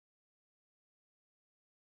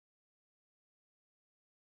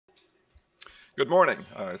Good morning.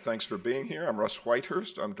 Thanks for being here. I'm Russ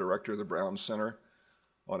Whitehurst. I'm director of the Brown Center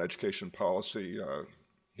on Education Policy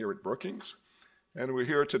here at Brookings. And we're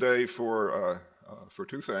here today for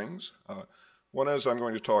two things. One is I'm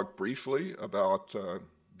going to talk briefly about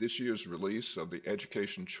this year's release of the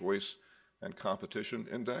Education Choice and Competition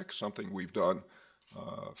Index, something we've done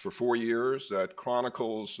for 4 years that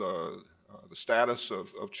chronicles the status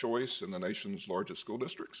of choice in the nation's largest school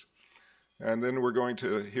districts. And then we're going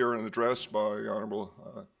to hear an address by Honorable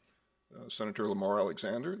Senator Lamar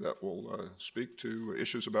Alexander that will speak to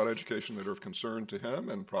issues about education that are of concern to him,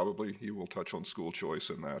 and probably he will touch on school choice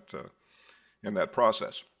in that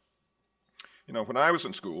process. You know, when I was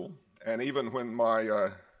in school, and even when my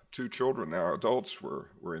two children, now adults,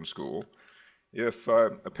 were in school, if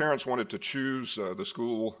parents wanted to choose the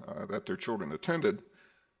school that their children attended,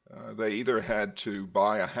 they either had to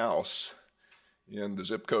buy a house in the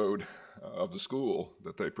zip code of the school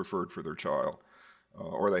that they preferred for their child,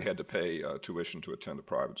 or they had to pay tuition to attend a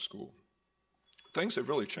private school. Things have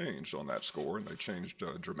really changed on that score, and they changed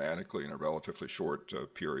dramatically in a relatively short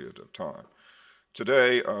period of time.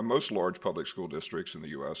 Today, most large public school districts in the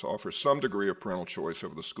U.S. offer some degree of parental choice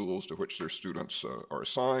over the schools to which their students are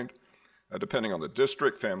assigned. Depending on the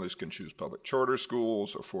district, families can choose public charter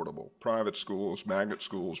schools, affordable private schools, magnet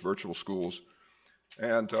schools, virtual schools,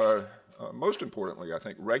 and most importantly, I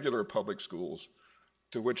think, regular public schools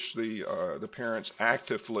to which the parents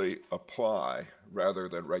actively apply rather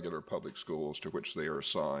than regular public schools to which they are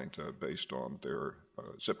assigned based on their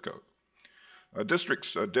zip code.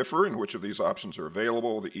 Districts differ in which of these options are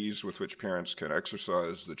available, the ease with which parents can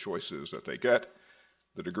exercise the choices that they get,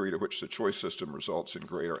 the degree to which the choice system results in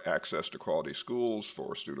greater access to quality schools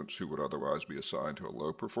for students who would otherwise be assigned to a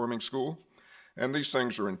low-performing school. And these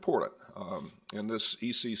things are important. In this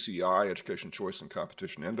ECCI, Education Choice and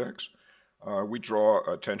Competition Index, we draw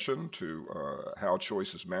attention to how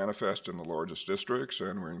choices manifest in the largest districts,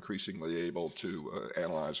 and we're increasingly able to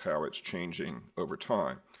analyze how it's changing over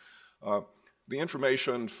time. The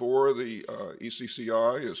information for the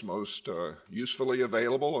ECCI is most usefully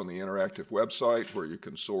available on the interactive website where you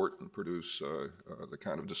can sort and produce the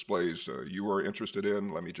kind of displays you are interested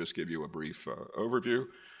in. Let me just give you a brief overview.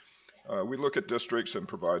 We look at districts and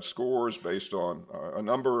provide scores based on a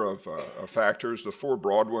number of factors. The four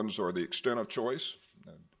broad ones are the extent of choice.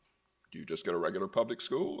 Do you just get a regular public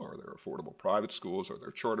school? Are there affordable private schools? Are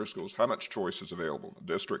there charter schools? How much choice is available in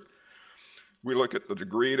the district? We look at the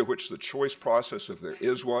degree to which the choice process, if there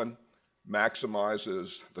is one,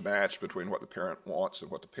 maximizes the match between what the parent wants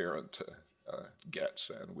and what the parent gets.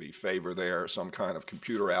 And we favor there some kind of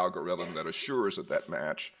computer algorithm that assures that that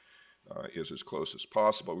match is as close as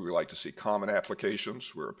possible. We like to see common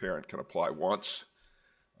applications where a parent can apply once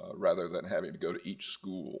rather than having to go to each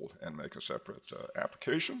school and make a separate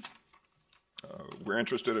application. We're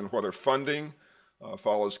interested in whether funding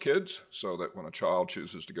follows kids, so that when a child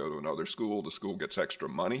chooses to go to another school, the school gets extra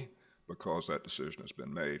money because that decision has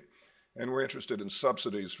been made. And we're interested in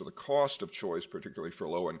subsidies for the cost of choice, particularly for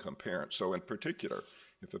low-income parents. So in particular,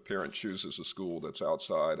 if a parent chooses a school that's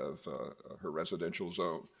outside of her residential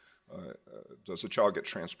zone, does the child get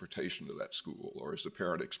transportation to that school, or is the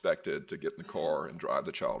parent expected to get in the car and drive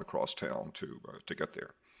the child across town to get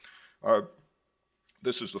there?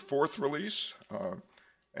 This is the fourth release,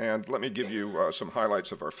 and let me give you some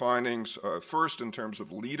highlights of our findings. First, in terms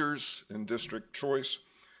of leaders in district choice,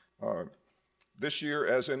 this year,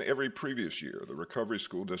 as in every previous year, the Recovery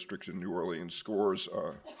School District in New Orleans scores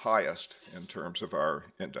highest in terms of our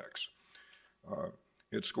index.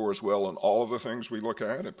 It scores well on all of the things we look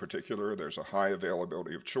at. In particular, there's a high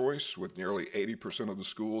availability of choice, with nearly 80% of the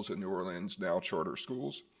schools in New Orleans now charter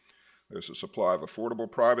schools. There's a supply of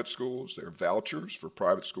affordable private schools. There are vouchers for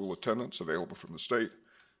private school attendance available from the state.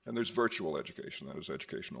 And there's virtual education, that is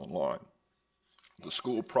education online. The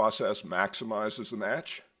school process maximizes the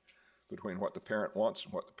match between what the parent wants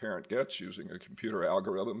and what the parent gets using a computer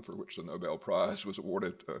algorithm for which the Nobel Prize was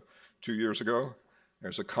awarded 2 years ago.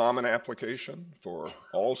 There's a common application for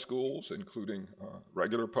all schools, including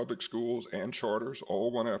regular public schools and charters, all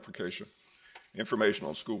one application. Information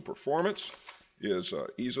on school performance is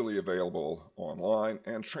easily available online,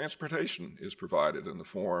 and transportation is provided in the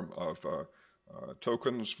form of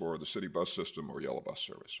tokens for the city bus system or yellow bus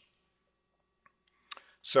service.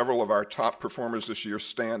 Several of our top performers this year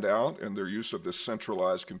stand out in their use of this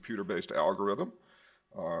centralized computer-based algorithm,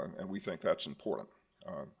 and we think that's important.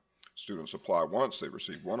 Students apply once, they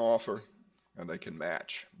receive one offer, and they can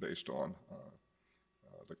match based on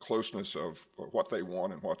the closeness of what they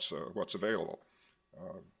want and what's available.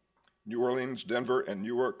 New Orleans, Denver, and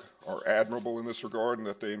Newark are admirable in this regard in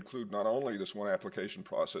that they include not only this one application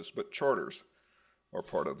process, but charters are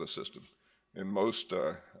part of the system. In most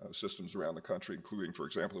systems around the country, including, for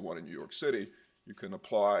example, the one in New York City, you can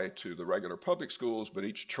apply to the regular public schools, but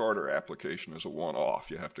each charter application is a one-off.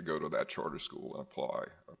 You have to go to that charter school and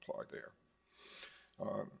apply there.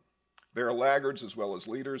 There are laggards as well as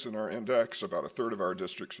leaders in our index. About a third of our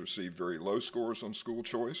districts receive very low scores on school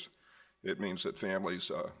choice. It means that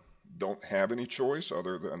families don't have any choice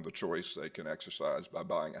other than the choice they can exercise by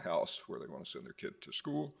buying a house where they want to send their kid to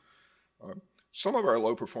school. Some of our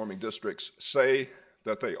low-performing districts say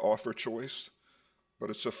that they offer choice, but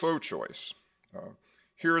it's a faux choice.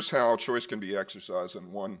 Here's how choice can be exercised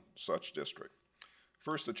in one such district.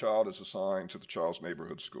 First, the child is assigned to the child's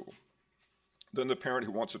neighborhood school. Then the parent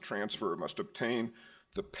who wants a transfer must obtain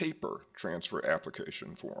the paper transfer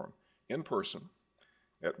application form in person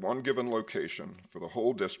at one given location for the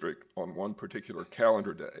whole district on one particular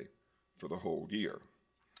calendar day for the whole year.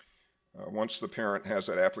 Once the parent has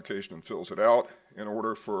that application and fills it out, in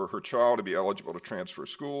order for her child to be eligible to transfer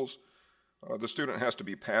schools, the student has to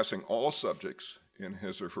be passing all subjects in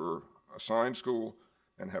his or her assigned school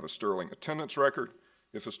and have a sterling attendance record.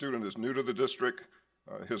 If a student is new to the district,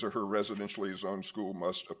 his or her residentially zoned school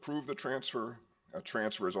must approve the transfer. A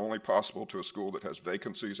transfer is only possible to a school that has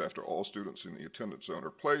vacancies after all students in the attendance zone are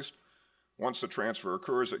placed. Once the transfer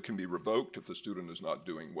occurs, it can be revoked if the student is not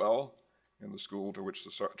doing well in the school to which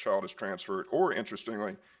the child is transferred, or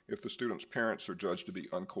interestingly, if the student's parents are judged to be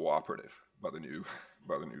uncooperative by the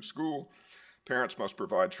new school. Parents must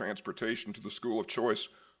provide transportation to the school of choice.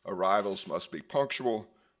 Arrivals must be punctual,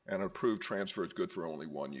 and an approved transfer is good for only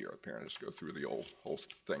 1 year. A parent has to go through the whole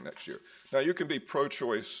thing next year. Now, you can be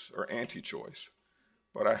pro-choice or anti-choice,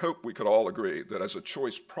 but I hope we could all agree that as a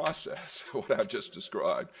choice process, what I've just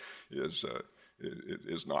described is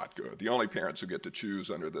not good. The only parents who get to choose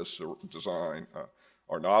under this design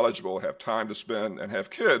are knowledgeable, have time to spend, and have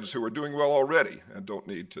kids who are doing well already and don't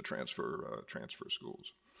need to transfer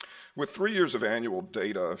schools. With 3 years of annual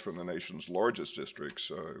data from the nation's largest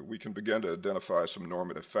districts, we can begin to identify some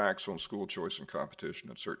normative facts on school choice and competition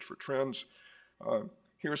and search for trends.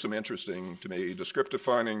 Here are some interesting, to me, descriptive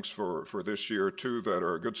findings for this year, 2 that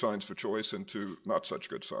are good signs for choice and 2 not such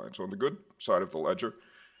good signs. On the good side of the ledger,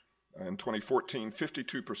 in 2014,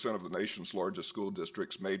 52% of the nation's largest school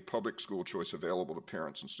districts made public school choice available to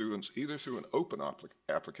parents and students, either through an open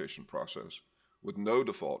application process with no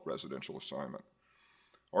default residential assignment,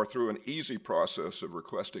 or through an easy process of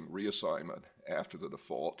requesting reassignment after the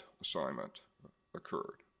default assignment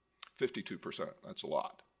occurred. 52%, that's a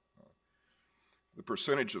lot. The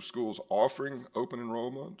percentage of schools offering open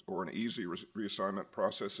enrollment or an easy reassignment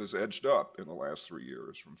process has edged up in the last 3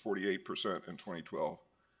 years, from 48% in 2012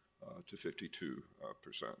 to 52%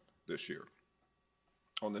 this year.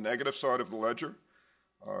 On the negative side of the ledger,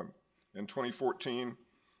 in 2014,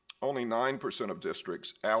 only 9% of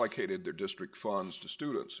districts allocated their district funds to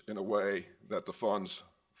students in a way that the funds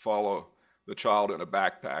follow the child in a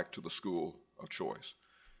backpack to the school of choice.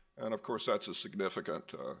 And of course, that's a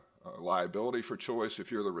significant liability for choice.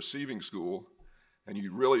 If you're the receiving school and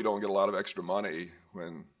you really don't get a lot of extra money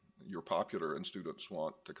when you're popular and students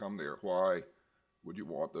want to come there, why would you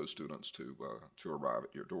want those students to arrive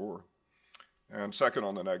at your door? And second,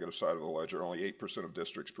 on the negative side of the ledger, only 8% of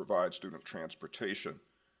districts provide student transportation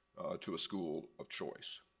to a school of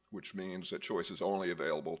choice, which means that choice is only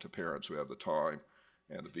available to parents who have the time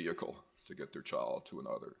and the vehicle to get their child to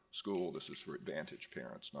another school. This is for advantaged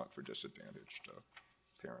parents, not for disadvantaged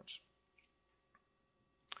parents.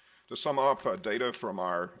 To sum up, data from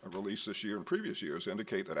our release this year and previous years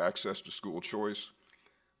indicate that access to school choice,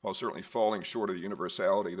 while certainly falling short of the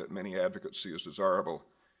universality that many advocates see as desirable,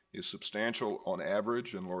 is substantial on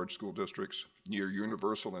average in large school districts, near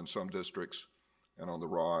universal in some districts, and on the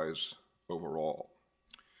rise overall.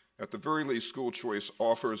 At the very least, school choice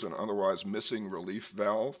offers an otherwise missing relief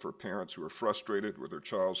valve for parents who are frustrated with their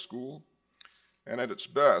child's school, and at its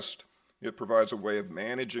best, it provides a way of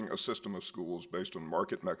managing a system of schools based on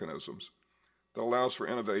market mechanisms that allows for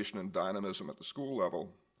innovation and dynamism at the school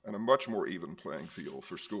level and a much more even playing field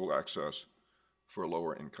for school access for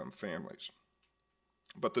lower income families.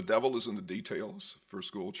 But the devil is in the details for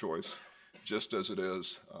school choice, just as it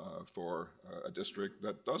is for a district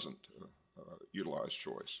that doesn't utilize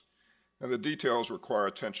choice. And the details require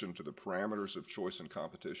attention to the parameters of choice and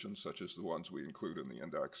competition, such as the ones we include in the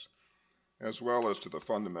index, as well as to the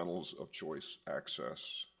fundamentals of choice,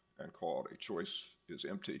 access, and quality. Choice is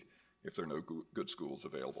empty if there are no good schools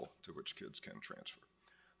available to which kids can transfer.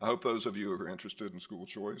 I hope those of you who are interested in school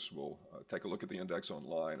choice will take a look at the index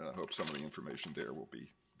online, and I hope some of the information there will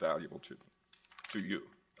be valuable to you.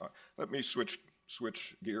 Let me switch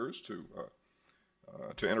gears to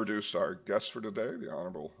To introduce our guest for today, the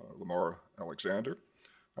Honorable Lamar Alexander,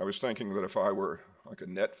 I was thinking that if I were like a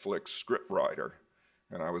Netflix script writer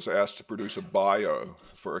and I was asked to produce a bio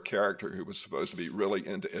for a character who was supposed to be really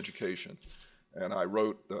into education, and I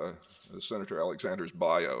wrote Senator Alexander's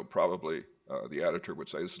bio, probably the editor would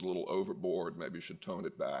say, this is a little overboard, maybe you should tone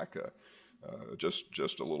it back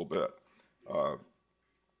just a little bit.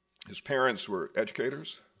 His parents were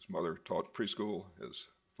educators. His mother taught preschool. His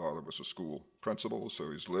father was a school principal,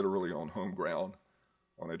 so he's literally on home ground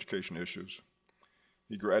on education issues.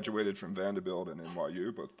 He graduated from Vanderbilt and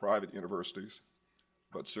NYU, both private universities,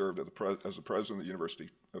 but served as the president of the University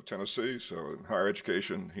of Tennessee. So in higher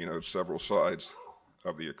education, he knows several sides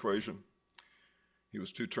of the equation. He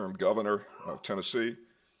was two-term governor of Tennessee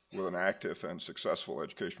with an active and successful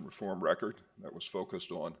education reform record that was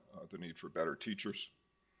focused on the need for better teachers.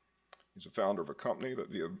 He's a founder of a company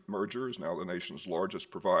that via merger is now the nation's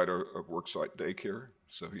largest provider of worksite daycare,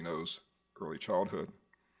 so he knows early childhood.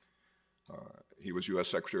 He was U.S.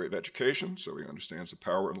 Secretary of Education, so he understands the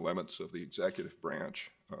power and limits of the executive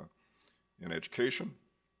branch in education.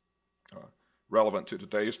 Relevant to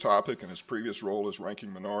today's topic, in his previous role as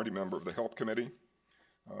ranking minority member of the Help Committee,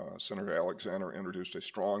 Senator Alexander introduced a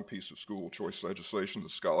strong piece of school choice legislation, the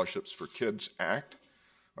Scholarships for Kids Act.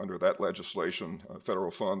 Under that legislation, federal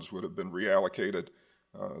funds would have been reallocated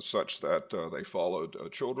such that they followed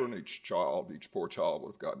children. Each poor child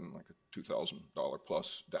would have gotten like a $2,000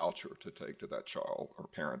 plus voucher to take to that child or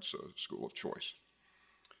parent's school of choice.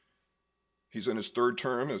 He's in his third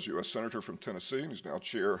term as U.S. Senator from Tennessee, and he's now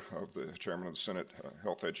chairman of the Senate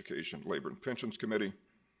Health, Education, Labor, and Pensions Committee.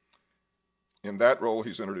 In that role,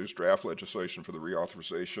 he's introduced draft legislation for the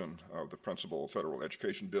reauthorization of the principal federal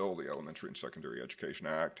education bill, the Elementary and Secondary Education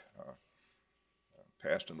Act,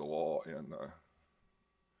 passed into law in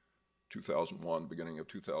 2001, beginning of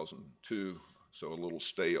 2002, so a little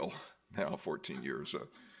stale now, 14 years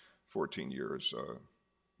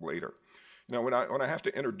later. You know, when I have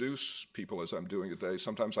to introduce people as I'm doing today,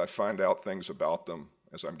 sometimes I find out things about them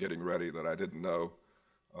as I'm getting ready that I didn't know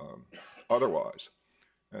otherwise.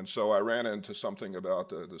 And so I ran into something about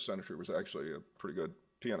the senator was actually a pretty good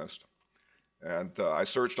pianist. And I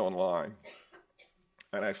searched online,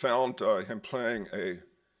 and I found him playing a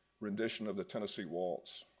rendition of the Tennessee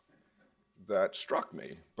Waltz that struck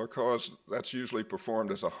me, because that's usually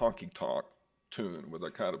performed as a honky-tonk tune with a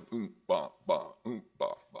kind of ba ba ba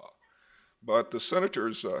ba. But the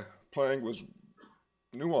senator's playing was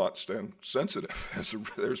nuanced and sensitive.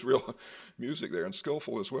 There's real music there, and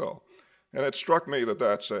skillful as well. And it struck me that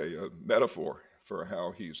that's a metaphor for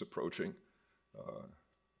how he's approaching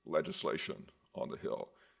legislation on the Hill.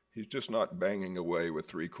 He's just not banging away with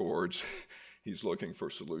three chords. He's looking for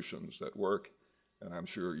solutions that work, and I'm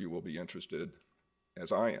sure you will be interested,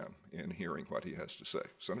 as I am, in hearing what he has to say.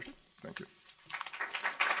 Senator, thank you.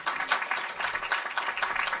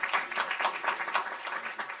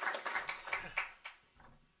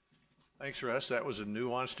 Thanks, Russ. That was a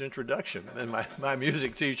nuanced introduction, and my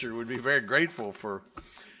music teacher would be very grateful for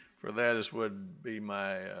that, as would be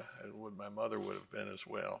my mother would have been as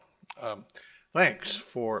well. Thanks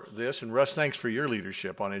for this, and Russ, thanks for your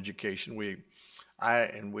leadership on education.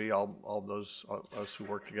 All those us who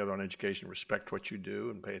work together on education respect what you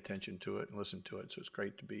do and pay attention to it and listen to it. So it's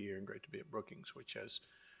great to be here and great to be at Brookings, which has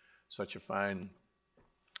such a fine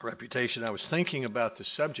reputation. I was thinking about the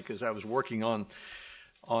subject as I was working on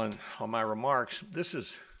my remarks. This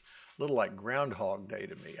is a little like Groundhog Day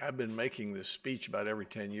to me. I've been making this speech about every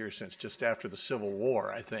 10 years since just after the Civil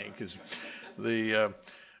War, I think.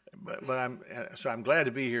 I'm glad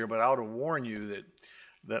to be here, but I ought to warn you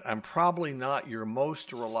that I'm probably not your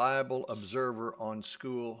most reliable observer on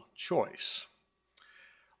school choice.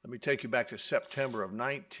 Let me take you back to September of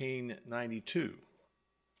 1992.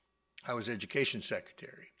 I was education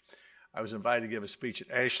secretary. I was invited to give a speech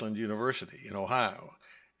at Ashland University in Ohio,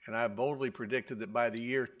 and I boldly predicted that by the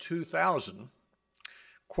year 2000,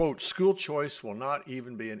 quote, school choice will not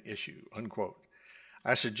even be an issue, unquote.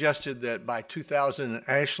 I suggested that by 2000, an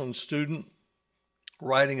Ashland student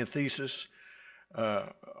writing a thesis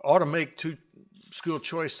ought to make school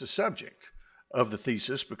choice the subject of the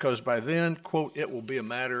thesis, because by then, quote, it will be a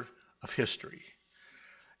matter of history.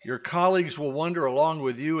 Your colleagues will wonder along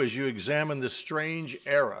with you as you examine this strange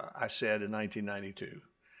era, I said in 1992,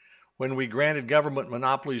 when we granted government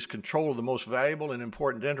monopolies control of the most valuable and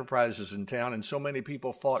important enterprises in town, and so many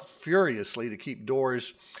people fought furiously to keep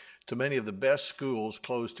doors to many of the best schools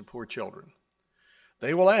closed to poor children.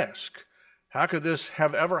 They will ask, how could this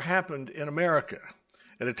have ever happened in America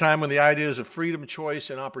at a time when the ideas of freedom,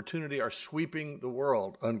 choice, and opportunity are sweeping the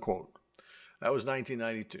world, unquote. That was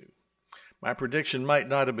 1992. My prediction might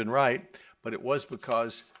not have been right, but it was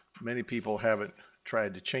because many people haven't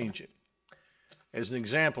tried to change it. As an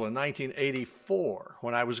example, in 1984,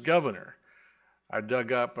 when I was governor, I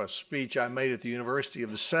dug up a speech I made at the University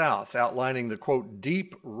of the South outlining the, quote,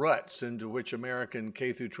 deep ruts into which American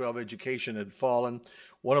K-12 education had fallen.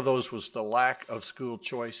 One of those was the lack of school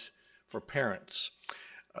choice for parents.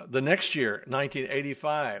 The next year,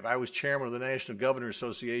 1985, I was chairman of the National Governors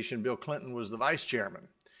Association. Bill Clinton was the vice chairman.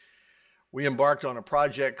 We embarked on a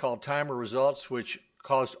project called Timer Results, which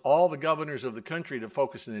caused all the governors of the country to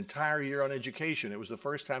focus an entire year on education. It was the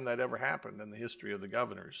first time that ever happened in the history of the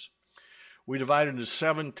governors. We divided into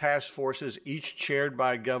 7 task forces, each chaired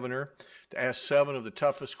by a governor, to ask 7 of the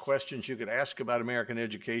toughest questions you could ask about American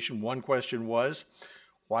education. One question was,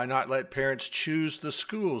 why not let parents choose the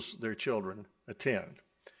schools their children attend?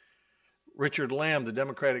 Richard Lamb, the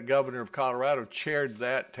Democratic governor of Colorado, chaired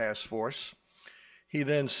that task force. He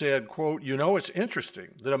then said, quote, you know, it's interesting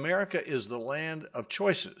that America is the land of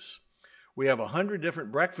choices. We have 100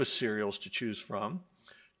 different breakfast cereals to choose from,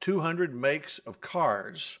 200 makes of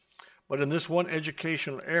cars, but in this one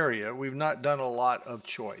educational area, we've not done a lot of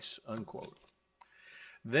choice, unquote.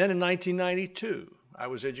 Then in 1992, I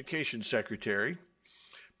was education secretary.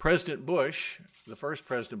 President Bush, the first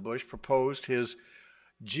President Bush, proposed his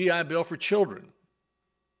GI Bill for children.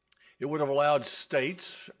 It would have allowed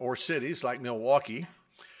states or cities like Milwaukee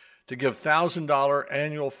to give $1,000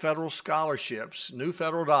 annual federal scholarships, new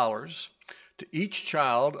federal dollars, to each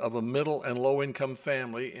child of a middle and low-income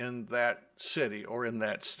family in that city or in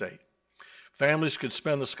that state. Families could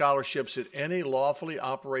spend the scholarships at any lawfully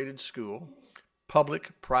operated school,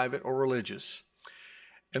 public, private, or religious.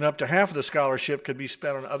 And up to half of the scholarship could be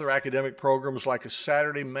spent on other academic programs like a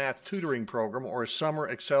Saturday math tutoring program or a summer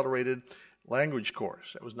accelerated language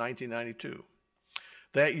course. That was 1992.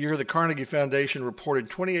 That year, the Carnegie Foundation reported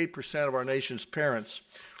 28% of our nation's parents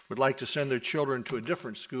would like to send their children to a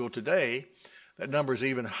different school. Today, that number is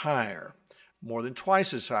even higher, more than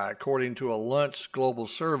twice as high, according to a Luntz global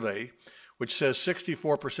survey, which says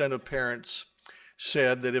 64% of parents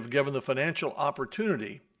said that if given the financial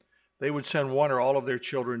opportunity, they would send one or all of their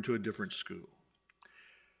children to a different school.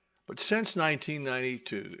 But since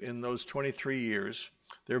 1992, in those 23 years,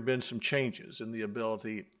 there have been some changes in the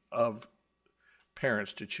ability of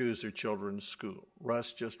parents to choose their children's school.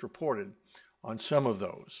 Russ just reported on some of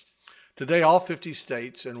those. Today, all 50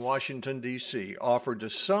 states and Washington, D.C. offer to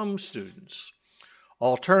some students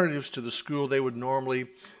alternatives to the school they would normally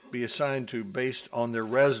be assigned to based on their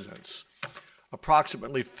residence.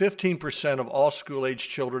 Approximately 15% of all school-age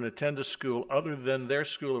children attend a school other than their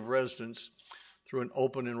school of residence through an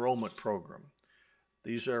open enrollment program.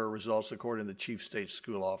 These are results according to the Chief State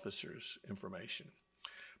School Officer's information.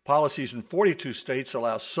 Policies in 42 states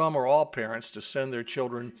allow some or all parents to send their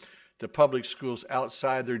children to public schools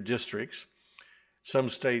outside their districts. Some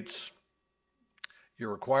states, you're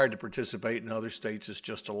required to participate. In other states, it's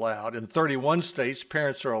just allowed. In 31 states,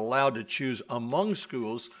 parents are allowed to choose among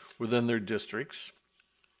schools within their districts.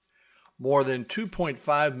 More than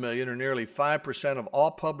 2.5 million, or nearly 5% of all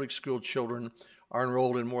public school children, are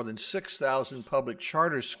enrolled in more than 6,000 public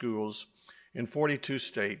charter schools in 42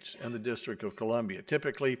 states and the District of Columbia.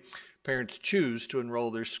 Typically, parents choose to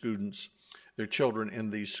enroll their children in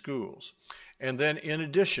these schools. And then in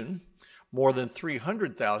addition, more than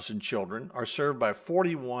 300,000 children are served by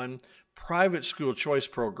 41 private school choice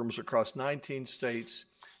programs across 19 states,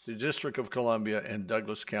 the District of Columbia, and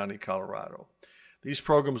Douglas County, Colorado. These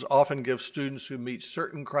programs often give students who meet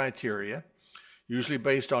certain criteria, usually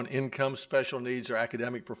based on income, special needs, or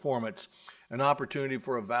academic performance, an opportunity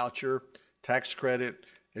for a voucher, tax credit,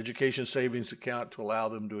 education savings account to allow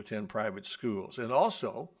them to attend private schools. And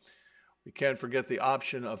also, we can't forget the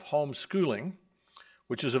option of homeschooling,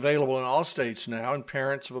 which is available in all states now, and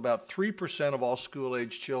parents of about 3% of all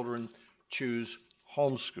school-age children choose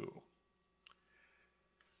homeschool.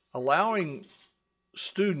 Allowing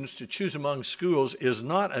students to choose among schools is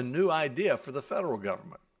not a new idea for the federal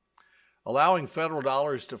government. Allowing federal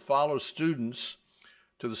dollars to follow students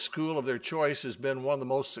to the school of their choice has been one of the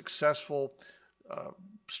most successful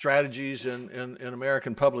strategies in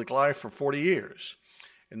American public life for 40 years.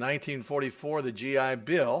 In 1944, the GI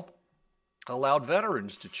Bill allowed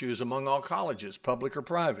veterans to choose among all colleges, public or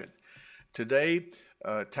private. Today,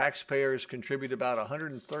 taxpayers contribute about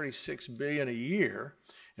 $136 billion a year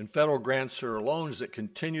in federal grants or loans that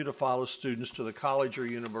continue to follow students to the college or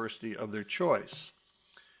university of their choice.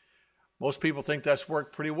 Most people think that's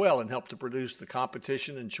worked pretty well and helped to produce the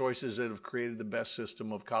competition and choices that have created the best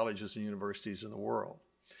system of colleges and universities in the world.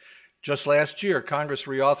 Just last year, Congress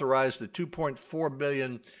reauthorized the $2.4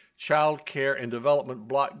 billion Child Care and Development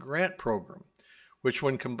Block Grant Program, which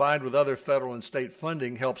when combined with other federal and state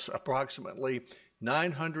funding helps approximately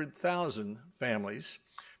 900,000 families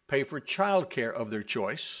pay for child care of their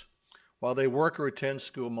choice while they work or attend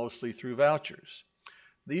school mostly through vouchers.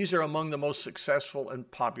 These are among the most successful and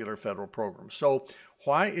popular federal programs. So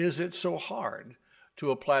why is it so hard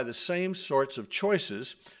to apply the same sorts of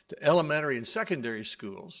choices to elementary and secondary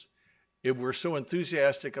schools if we're so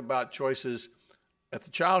enthusiastic about choices at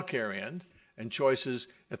the child care end and choices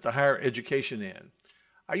at the higher education end?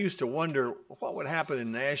 I used to wonder what would happen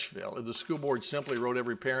in Nashville if the school board simply wrote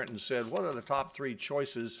every parent and said, what are the top 3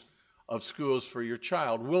 choices of schools for your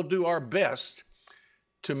child? We'll do our best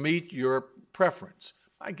to meet your preference.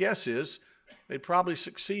 My guess is they'd probably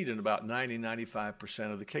succeed in about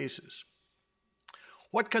 90-95% of the cases.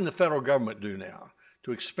 What can the federal government do now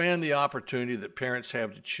to expand the opportunity that parents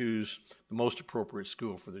have to choose the most appropriate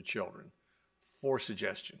school for their children? 4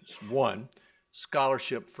 suggestions. 1,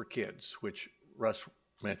 scholarship for kids, which Russ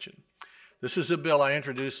mentioned. This is a bill I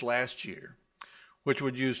introduced last year, which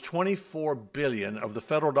would use $24 billion of the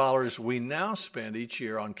federal dollars we now spend each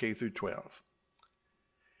year on K through 12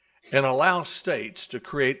 and allow states to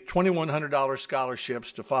create $2,100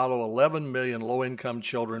 scholarships to follow 11 million low-income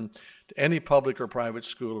children to any public or private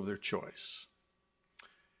school of their choice.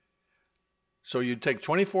 So you'd take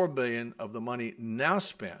 $24 billion of the money now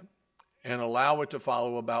spent and allow it to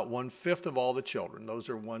follow about 1/5 of all the children, those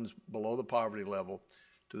are ones below the poverty level,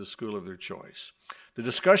 to the school of their choice. The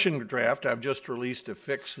discussion draft I've just released to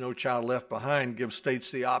fix No Child Left Behind gives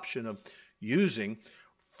states the option of using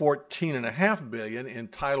 $14.5 billion in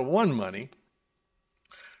Title I money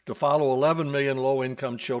to follow 11 million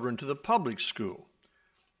low-income children to the public school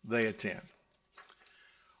they attend.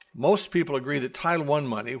 Most people agree that Title I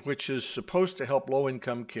money, which is supposed to help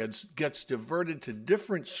low-income kids, gets diverted to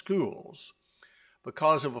different schools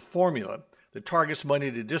because of a formula that targets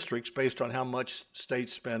money to districts based on how much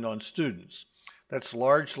states spend on students. That's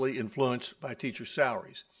largely influenced by teacher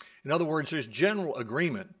salaries. In other words, there's general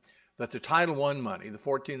agreement that the Title I money, the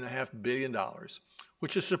 $14.5 billion,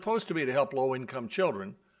 which is supposed to be to help low-income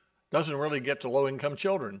children, doesn't really get to low-income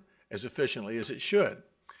children as efficiently as it should.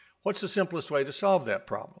 What's the simplest way to solve that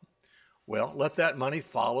problem? Well, let that money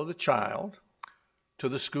follow the child to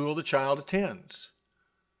the school the child attends.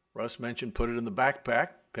 Russ mentioned put it in the backpack,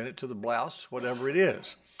 pin it to the blouse, whatever it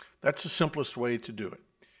is. That's the simplest way to do it.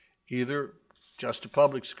 Either just to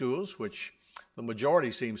public schools, which the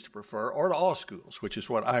majority seems to prefer, or to all schools, which is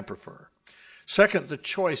what I prefer. Second, the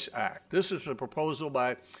Choice Act. This is a proposal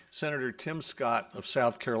by Senator Tim Scott of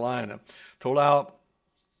South Carolina to allow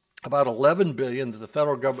about $11 billion that the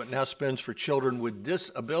federal government now spends for children with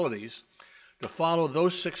disabilities to follow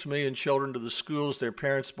those 6 million children to the schools their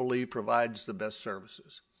parents believe provides the best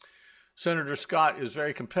services. Senator Scott is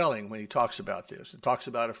very compelling when he talks about this. He talks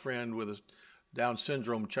about a friend with a Down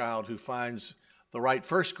syndrome child who finds the right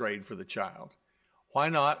first grade for the child. Why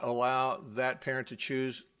not allow that parent to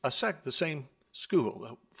choose the same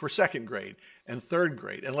school for second grade and third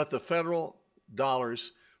grade and let the federal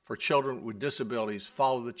dollars for children with disabilities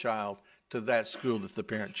follow the child to that school that the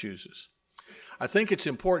parent chooses? I think it's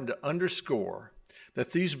important to underscore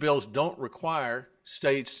that these bills don't require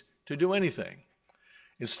states to do anything.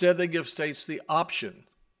 Instead, they give states the option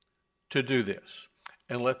to do this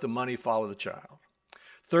and let the money follow the child.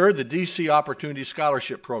 Third, the D.C. Opportunity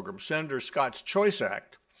Scholarship Program. Senator Scott's Choice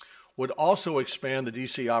Act would also expand the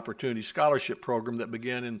D.C. Opportunity Scholarship Program that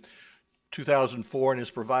began in 2004 and has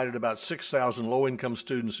provided about 6,000 low-income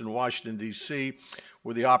students in Washington, D.C.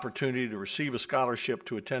 with the opportunity to receive a scholarship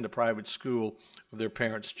to attend a private school of their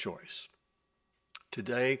parents' choice.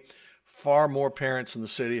 Today, far more parents in the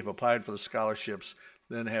city have applied for the scholarships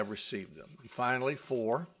than have received them. And finally,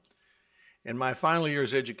 4, in my final year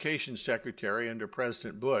as education secretary under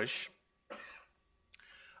President Bush,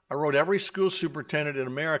 I wrote every school superintendent in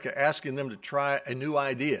America asking them to try a new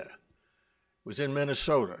idea. It was in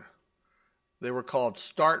Minnesota. They were called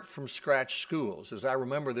Start from Scratch schools. As I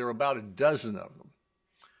remember, there were about a dozen of them.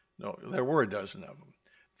 No, there were a dozen of them.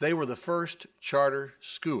 They were the first charter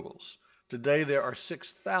schools. Today, there are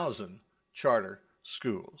 6,000 charter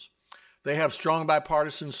schools. They have strong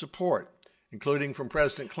bipartisan support, including from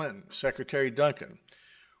President Clinton, Secretary Duncan.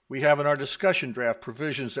 We have in our discussion draft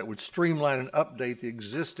provisions that would streamline and update the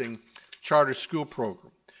existing charter school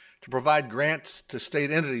program, to provide grants to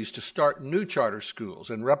state entities to start new charter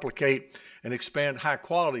schools and replicate and expand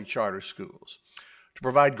high-quality charter schools, to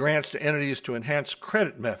provide grants to entities to enhance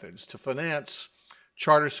credit methods, to finance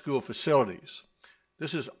charter school facilities.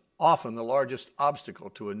 This is often the largest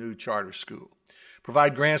obstacle to a new charter school.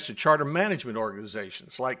 provide grants to charter management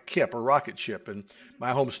organizations like KIPP or Rocket Ship in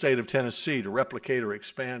my home state of Tennessee to replicate or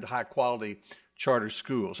expand high-quality charter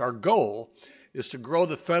schools. Our goal is to grow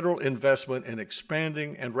the federal investment in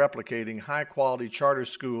expanding and replicating high-quality charter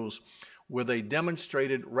schools with a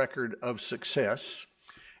demonstrated record of success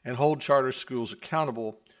and hold charter schools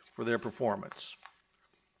accountable for their performance.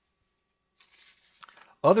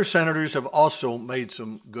 Other senators have also made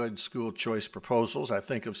some good school choice proposals. I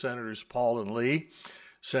think of Senators Paul and Lee,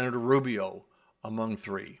 Senator Rubio among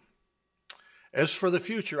three. As for the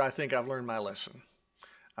future, I think I've learned my lesson.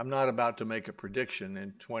 I'm not about to make a prediction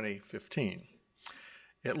in 2015.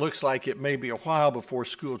 It looks like it may be a while before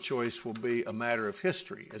school choice will be a matter of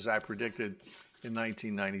history, as I predicted in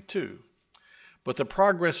 1992. But the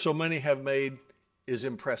progress so many have made is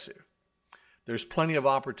impressive. There's plenty of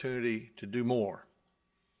opportunity to do more.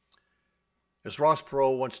 As Ross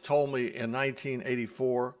Perot once told me in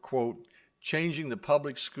 1984, quote, "Changing the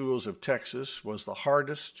public schools of Texas was the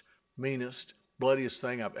hardest, meanest, bloodiest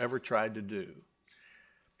thing I've ever tried to do."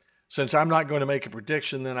 Since I'm not going to make a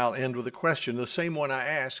prediction, then I'll end with a question, the same one I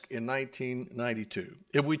asked in 1992.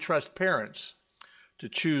 If we trust parents to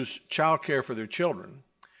choose child care for their children,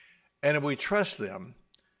 and if we trust them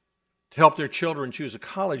to help their children choose a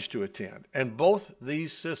college to attend, and both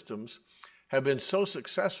these systems have been so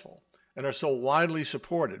successful and are so widely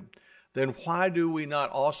supported, then why do we not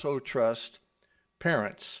also trust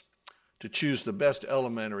parents to choose the best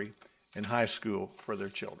elementary and high school for their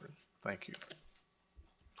children? Thank you.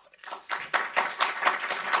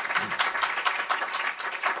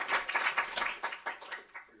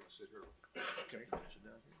 Okay, sit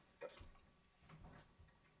down here.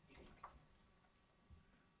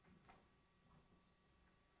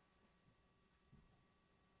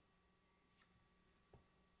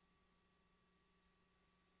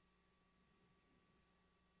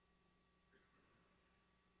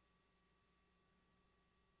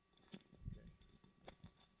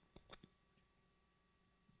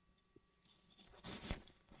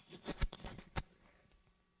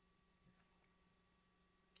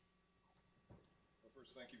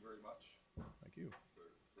 First, thank you very much. Thank you.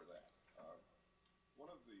 For that.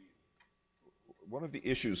 One of the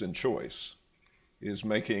issues in choice is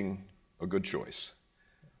making a good choice.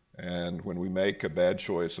 And when we make a bad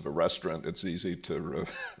choice of a restaurant, it's easy to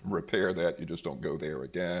repair that. You just don't go there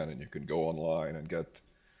again, and you can go online and get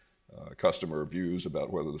customer reviews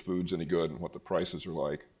about whether the food's any good and what the prices are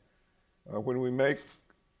like. When we make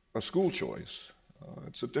a school choice,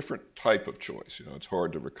 it's a different type of choice. You know, it's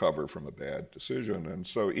hard to recover from a bad decision, and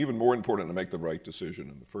so even more important to make the right decision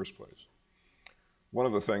in the first place. One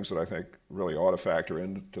of the things that I think really ought to factor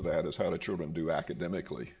into that is how do children do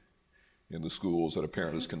academically in the schools that a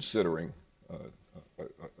parent is considering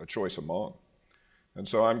a choice among. And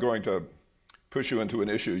so I'm going to push you into an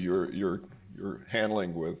issue you're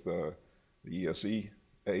handling with the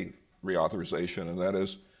ECCI reauthorization, and that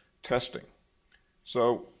is testing.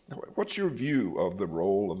 So what's your view of the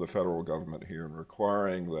role of the federal government here in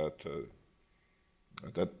requiring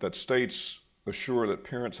that states assure that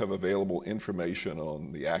parents have available information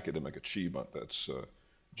on the academic achievement that's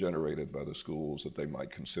generated by the schools that they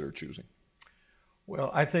might consider choosing?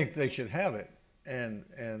 Well, I think they should have it, and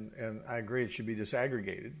I agree it should be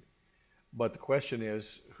disaggregated. But the question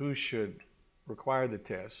is, who should require the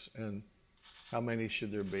tests, and how many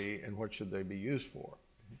should there be, and what should they be used for?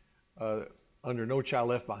 Under No Child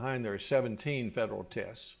Left Behind, there are 17 federal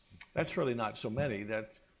tests. That's really not so many.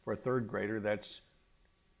 That for a third grader, that's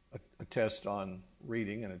a test on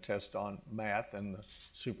reading and a test on math, and the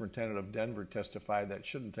superintendent of Denver testified that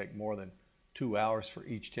shouldn't take more than 2 hours for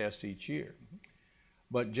each test each year.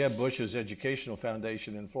 But Jeb Bush's Educational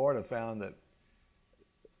Foundation in Florida found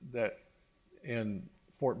that in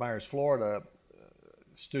Fort Myers, Florida,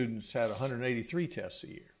 students had 183 tests a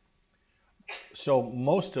year. So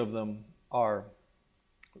most of them are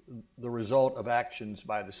the result of actions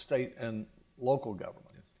by the state and local government.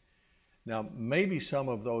 Now, maybe some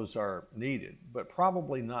of those are needed, but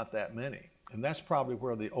probably not that many. And that's probably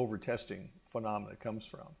where the over-testing phenomena comes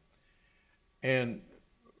from. And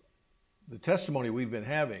the testimony we've been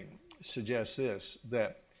having suggests this,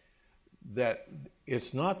 that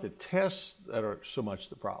it's not the tests that are so much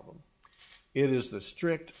the problem. It is the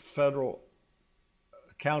strict federal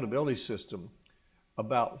accountability system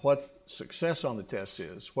about what success on the test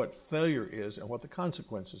is, what failure is, and what the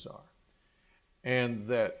consequences are. And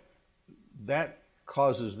that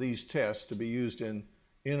causes these tests to be used in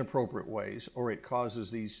inappropriate ways, or it causes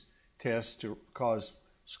these tests to cause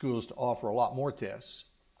schools to offer a lot more tests.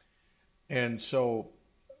 And so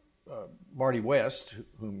Marty West,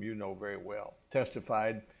 whom you know very well,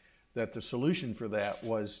 testified that the solution for that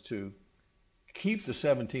was to keep the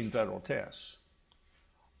 17 federal tests,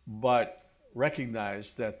 but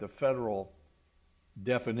recognize that the federal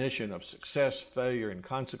definition of success, failure, and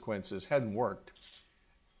consequences hadn't worked,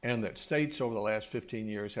 and that states over the last 15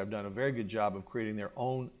 years have done a very good job of creating their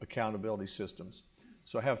own accountability systems.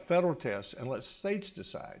 So have federal tests and let states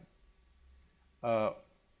decide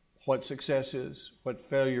what success is, what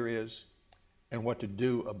failure is, and what to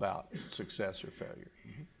do about success or failure.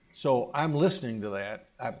 Mm-hmm. So I'm listening to that.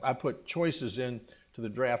 I put choices into the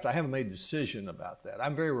draft. I haven't made a decision about that.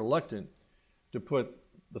 I'm very reluctant to put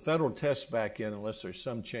the federal tests back in unless there's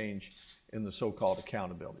some change in the so-called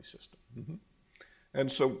accountability system. Mm-hmm. And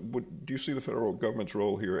so do you see the federal government's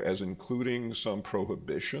role here as including some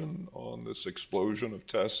prohibition on this explosion of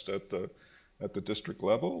tests at the district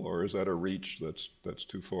level, or is that a reach that's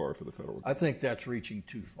too far for the federal government? I think that's reaching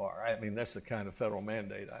too far. I mean, that's the kind of federal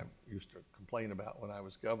mandate I used to complain about when I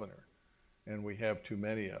was governor, and we have too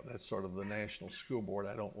many of. That's sort of the national school board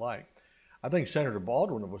I don't like. I think Senator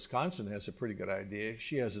Baldwin of Wisconsin has a pretty good idea.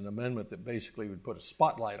 She has an amendment that basically would put a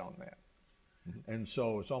spotlight on that. Mm-hmm. And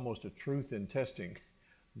so it's almost a truth in testing.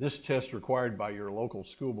 This test required by your local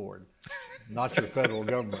school board, not your federal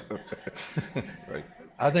government. Right.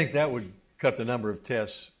 I think that would cut the number of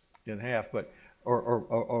tests in half, but or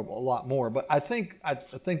a lot more. But I think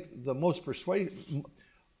the most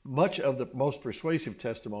much of the most persuasive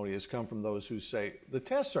testimony has come from those who say the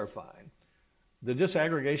tests are fine, the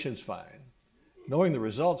disaggregation is fine, knowing the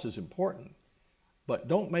results is important, but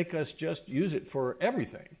don't make us just use it for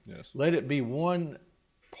everything. Yes. Let it be one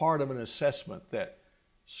part of an assessment that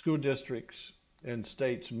school districts and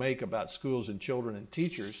states make about schools and children and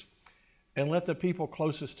teachers, and let the people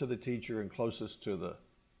closest to the teacher and closest to the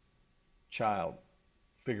child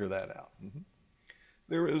figure that out. Mm-hmm.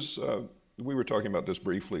 There is, we were talking about this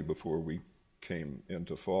briefly before we came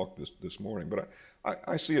into Falk this morning, but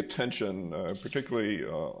I see a tension, particularly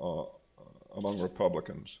among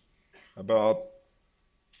Republicans, about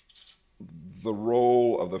the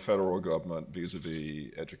role of the federal government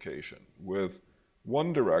vis-a-vis education, with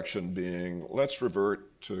one direction being let's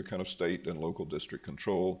revert to kind of state and local district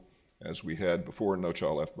control as we had before No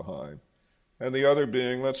Child Left Behind, and the other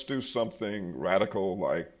being let's do something radical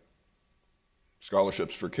like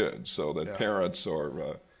scholarships for kids so that parents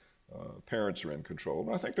are in control.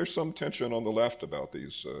 And I think there's some tension on the left about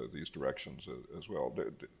these directions as well.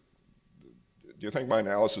 Do you think my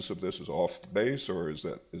analysis of this is off base, or is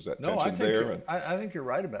that tension there? I think you're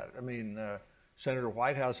right about it. I mean, Senator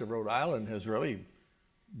Whitehouse of Rhode Island has really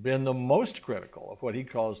been the most critical of what he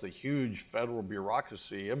calls the huge federal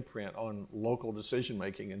bureaucracy imprint on local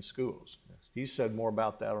decision-making in schools. Yes. He's said more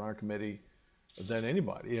about that on our committee than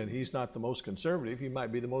anybody, and he's not the most conservative. He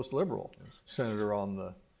might be the most liberal senator on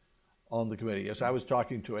the committee. Yes, I was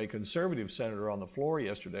talking to a conservative senator on the floor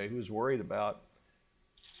yesterday who was worried about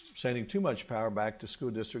sending too much power back to school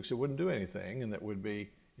districts that wouldn't do anything and that would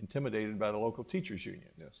be intimidated by the local teachers union.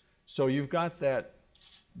 Yes. So you've got that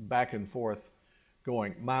back and forth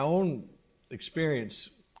going. My own experience,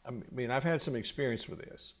 I mean, I've had some experience with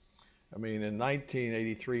this. I mean, in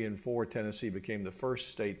 1983 and 4, Tennessee became the first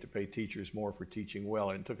state to pay teachers more for teaching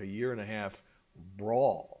well, and it took a year-and-a-half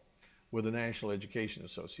brawl with the National Education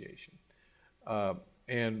Association.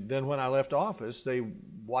 And then when I left office, they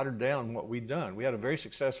watered down what we'd done. We had a very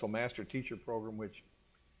successful master teacher program, which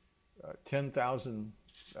 10,000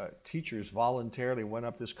 teachers voluntarily went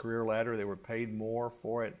up this career ladder. They were paid more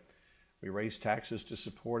for it. We raised taxes to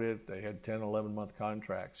support it. They had 10, 11-month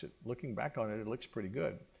contracts. Looking back on it, it looks pretty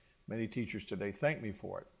good. Many teachers today thank me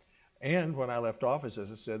for it. And when I left office,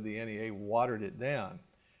 as I said, the NEA watered it down.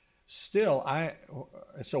 Still,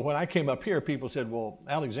 so when I came up here, people said, well,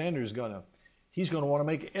 Alexander's he's going to want to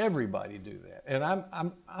make everybody do that. And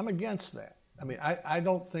I'm against that. I mean, I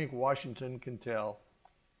don't think Washington can tell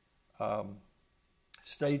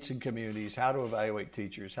states and communities how to evaluate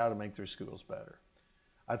teachers, how to make their schools better.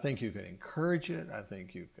 I think you can encourage it. I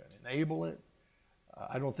think you can enable it.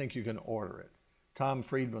 I don't think you can order it. Tom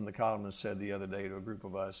Friedman, the columnist, said the other day to a group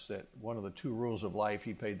of us that one of the 2 rules of life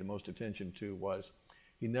he paid the most attention to was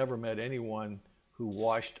he never met anyone who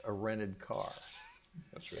washed a rented car.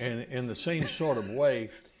 That's right. And in the same sort of way,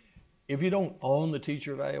 if you don't own the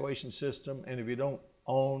teacher evaluation system and if you don't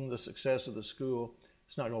own the success of the school,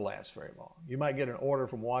 it's not going to last very long. You might get an order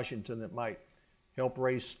from Washington that might help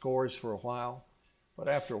raise scores for a while, but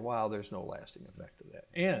after a while, there's no lasting effect of that.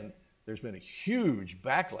 And there's been a huge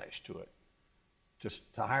backlash to it,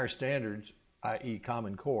 to higher standards, i.e.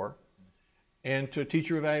 Common Core, and to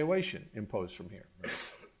teacher evaluation imposed from here.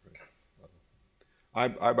 I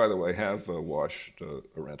by the way, have washed a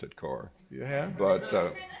rented car. You have?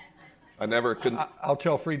 But I never I'll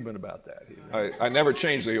tell Friedman about that. I never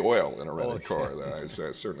changed the oil in a rented car. I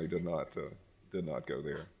certainly did not go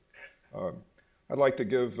there. I'd like to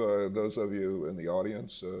give those of you in the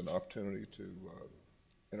audience an opportunity to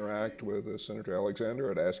interact with Senator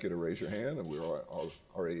Alexander. I'd ask you to raise your hand, and we're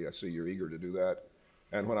already, I see you're eager to do that.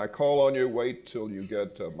 And when I call on you, wait till you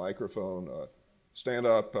get a microphone. Stand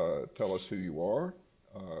up, tell us who you are,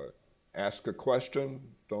 ask a question,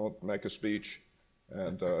 don't make a speech,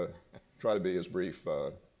 and try to be as brief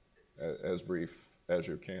as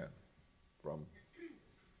you can from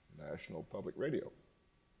National Public Radio.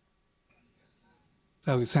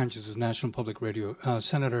 Valerie Sanchez with National Public Radio.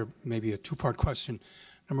 Senator, maybe a two-part question.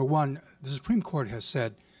 Number one, the Supreme Court has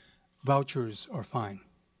said vouchers are fine.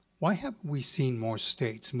 Why haven't we seen more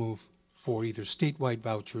states move for either statewide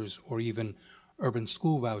vouchers or even urban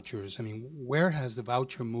school vouchers? I mean, where has the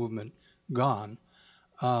voucher movement gone?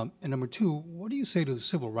 And number two, what do you say to the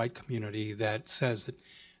civil rights community that says that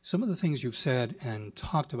some of the things you've said and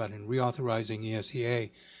talked about in reauthorizing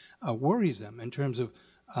ECCI worries them in terms of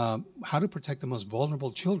how to protect the most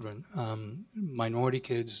vulnerable children, minority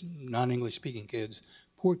kids, non-English speaking kids,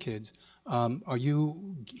 poor kids? Are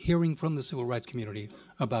you hearing from the civil rights community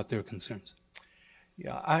about their concerns?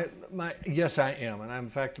 Yeah, yes, I am, and I'm in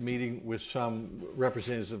fact meeting with some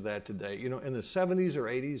representatives of that today. You know, in the 70s or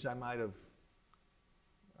 80s, I might have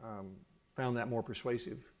found that more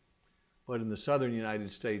persuasive, but in the southern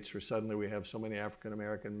United States, where suddenly we have so many African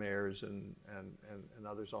American mayors and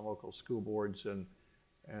others on local school boards, and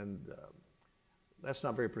that's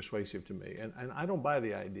not very persuasive to me. And I don't buy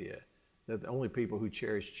the idea that the only people who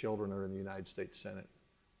cherish children are in the United States Senate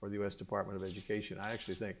or the U.S. Department of Education. I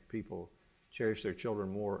actually think people cherish their children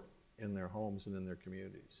more in their homes and in their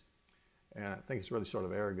communities. And I think it's really sort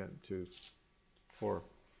of arrogant for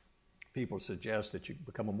people to suggest that you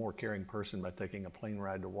become a more caring person by taking a plane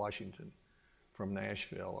ride to Washington from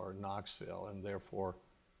Nashville or Knoxville, and therefore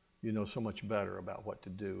you know so much better about what to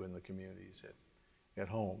do in the communities at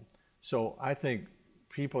home. So I think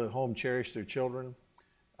people at home cherish their children.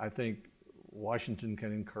 I think Washington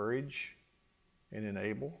can encourage and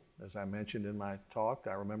enable. As I mentioned in my talk,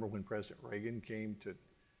 I remember when President Reagan came to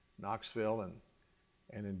Knoxville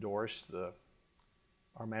and endorsed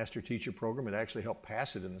our master teacher program. It actually helped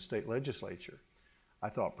pass it in the state legislature. I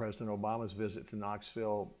thought President Obama's visit to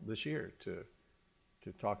Knoxville this year to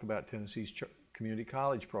talk about Tennessee's community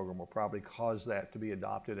college program will probably cause that to be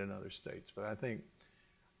adopted in other states. But I think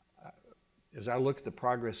as I look at the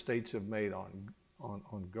progress states have made on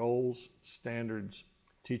goals, standards,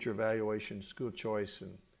 teacher evaluation, school choice,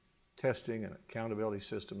 and testing and accountability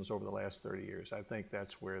systems over the last 30 years, I think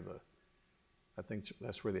that's where the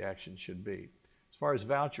action should be. As far as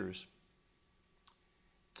vouchers,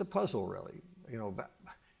 it's a puzzle, really. You know,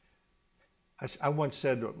 I once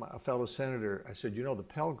said to a fellow senator, I said, you know, the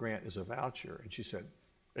Pell Grant is a voucher, and she said,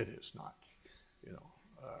 it is not. You know,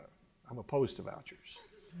 I'm opposed to vouchers,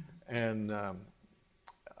 and there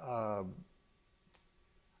are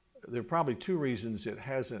probably two reasons it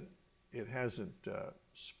hasn't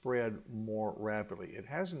spread more rapidly. It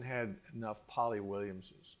hasn't had enough Polly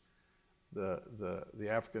Williamses, the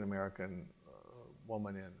African American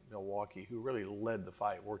woman in Milwaukee who really led the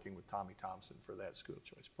fight working with Tommy Thompson for that school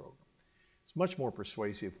choice program. It's much more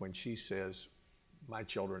persuasive when she says, my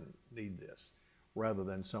children need this, rather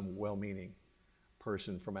than some well-meaning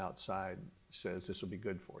person from outside says this will be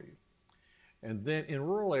good for you. And then in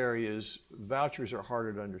rural areas, vouchers are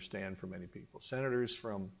harder to understand for many people. Senators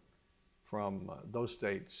from those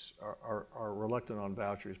states are reluctant on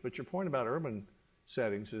vouchers. But your point about urban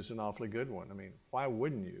settings is an awfully good one. I mean, why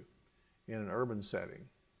wouldn't you, in an urban setting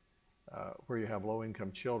where you have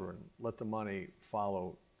low-income children, let the money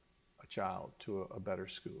follow a child to a better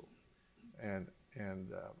school? And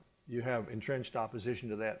you have entrenched opposition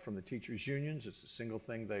to that from the teachers' unions. It's the single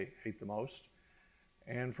thing they hate the most,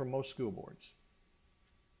 and from most school boards.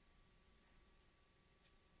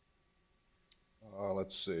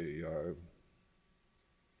 Let's see.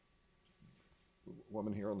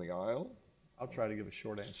 Woman here on the aisle. I'll try to give a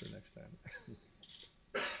short answer next time.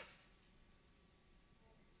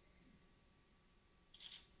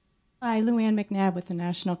 Hi, Luann McNabb with the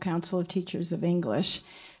National Council of Teachers of English.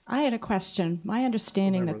 I had a question. My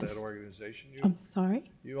understanding Remember that organization? I'm sorry?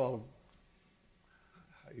 I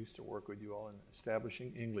used to work with you all in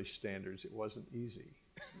establishing English standards. It wasn't easy.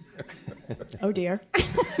 Oh dear.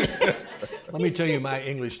 Let me tell you, my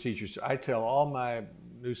English teachers, I tell all my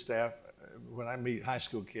new staff, when I meet high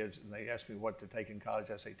school kids and they ask me what to take in college,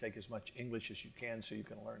 I say take as much English as you can so you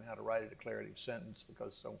can learn how to write a declarative sentence,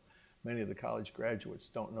 because so many of the college graduates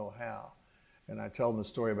don't know how. And I tell them the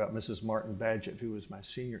story about Mrs. Martin Badgett, who was my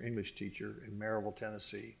senior English teacher in Maryville,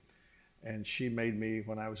 Tennessee. And she made me,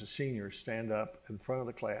 when I was a senior, stand up in front of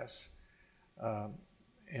the class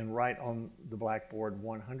and write on the blackboard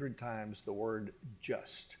 100 times the word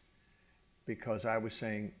just, because I was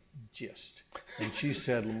saying gist. And she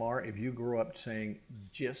said, Lamar, if you grow up saying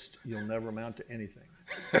gist, you'll never amount to anything.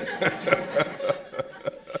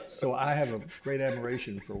 So I have a great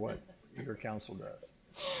admiration for what your council does.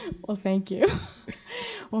 Well, thank you.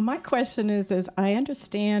 Well, my question is I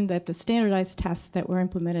understand that the standardized tests that were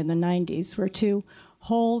implemented in the 90s were to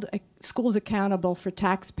hold schools accountable for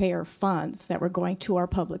taxpayer funds that were going to our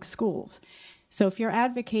public schools. So if you're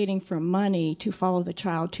advocating for money to follow the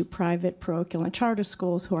child to private, parochial, and charter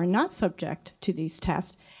schools who are not subject to these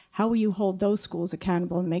tests, how will you hold those schools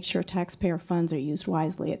accountable and make sure taxpayer funds are used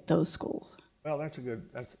wisely at those schools? Well, that's a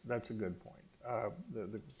good point.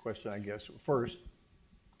 The question, I guess, first,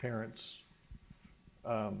 parents.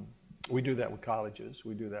 We do that with colleges.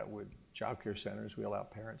 We do that with child care centers. We allow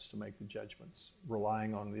parents to make the judgments,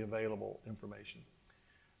 relying on the available information.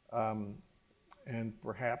 And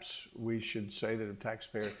perhaps we should say that if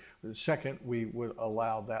taxpayer, second, we would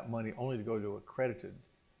allow that money only to go to accredited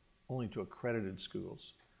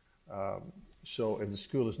schools. So if the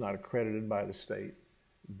school is not accredited by the state,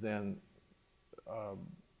 then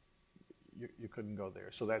you couldn't go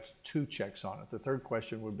there. So that's two checks on it. The third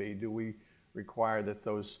question would be, do we require that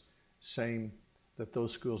those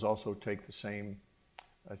schools also take the same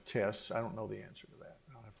tests? I don't know the answer to that.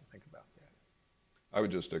 I'll have to think about that. I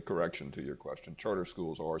would just a correction to your question. Charter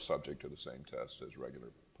schools are subject to the same tests as regular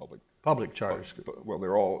public charter schools. Well,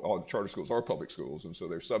 they're all charter schools are public schools, and so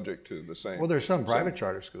they're subject to the same. Well, there's some private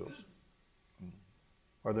charter schools.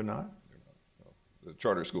 Are there not? The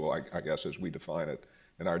charter school, I guess, as we define it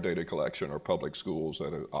in our data collection, are public schools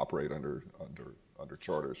that operate under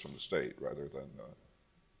charters from the state rather than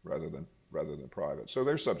private. So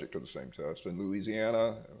they're subject to the same test. In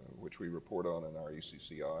Louisiana, which we report on in our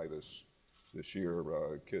ECCI this year,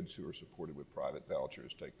 kids who are supported with private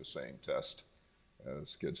vouchers take the same test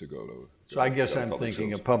as kids who go to. So I guess I'm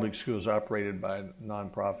thinking of public schools operated by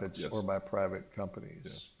nonprofits, yes, or by private companies,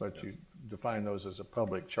 yes, but yes, you define those as a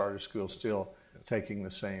public charter school, still yes, taking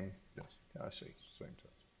the same. Yes, I see. Same test.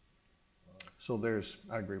 So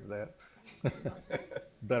I agree with that.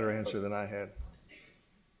 Better answer than I had.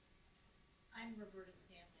 I'm Roberta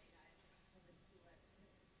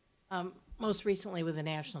Stanley. Most recently with the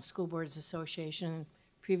National School Boards Association,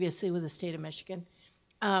 previously with the state of Michigan.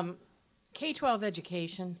 K-12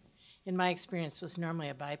 education, in my experience, was normally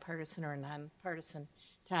a bipartisan or a nonpartisan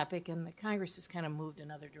topic, and the Congress has kind of moved in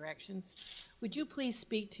other directions. Would you please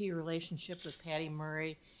speak to your relationship with Patty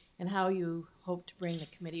Murray and how you hope to bring the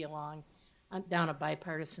committee along down a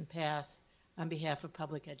bipartisan path on behalf of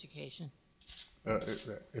public education?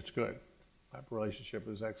 It's good. My relationship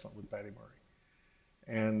is excellent with Patty Murray,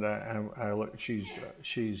 and she's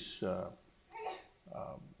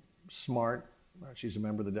smart. She's a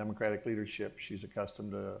member of the Democratic leadership. She's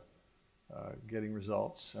accustomed to getting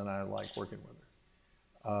results, and I like working with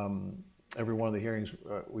her. Every one of the hearings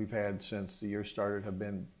we've had since the year started have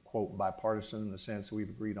been, quote, bipartisan in the sense that we've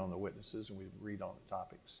agreed on the witnesses and we've agreed on the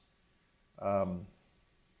topics. I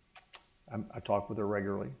talk with her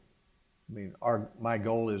regularly. I mean, my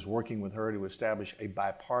goal is working with her to establish a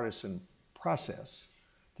bipartisan process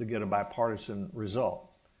to get a bipartisan result.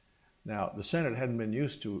 Now, the Senate hadn't been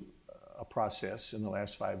used to a process in the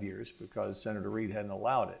last 5 years because Senator Reid hadn't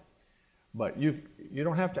allowed it. But you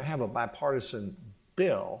don't have to have a bipartisan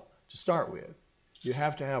bill to start with. You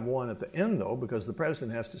have to have one at the end, though, because the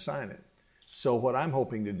president has to sign it. So what I'm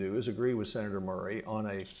hoping to do is agree with Senator Murray on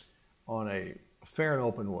a fair and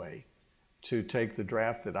open way to take the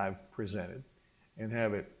draft that I've presented and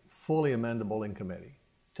have it fully amendable in committee.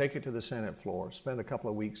 Take it to the Senate floor, spend a couple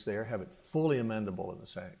of weeks there, have it fully amendable in the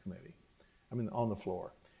Senate committee, on the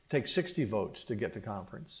floor. It takes 60 votes to get to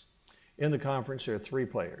conference. In the conference, there are three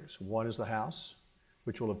players. One is the House,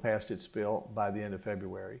 which will have passed its bill by the end of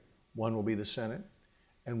February. One will be the Senate,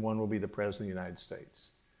 and one will be the President of the United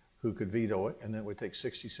States, who could veto it, and then it would take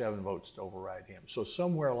 67 votes to override him. So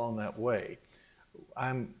somewhere along that way,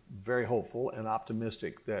 I'm very hopeful and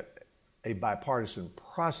optimistic that a bipartisan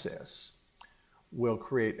process will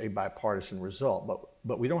create a bipartisan result.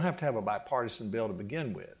 But we don't have to have a bipartisan bill to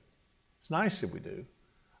begin with. It's nice if we do,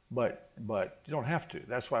 but you don't have to.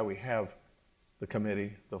 That's why we have the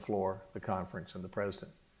committee, the floor, the conference, and the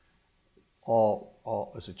president,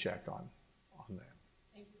 all as a check on that.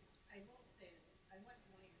 Thank you. I won't say that I went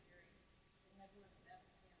to one of your hearings. They had one of the best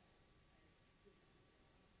panels.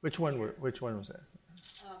 Which one was that?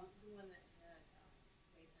 The one that had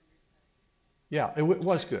Wade Hendrickson. Yeah, it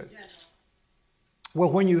was good. Well,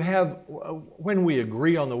 when we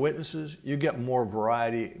agree on the witnesses, you get more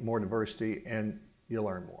variety, more diversity, and you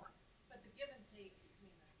learn more. But the give and take between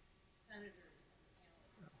the senators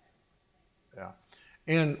and the panelists.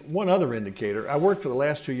 Yeah. And one other indicator, I worked for the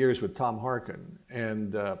last 2 years with Tom Harkin,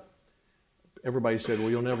 and everybody said, well,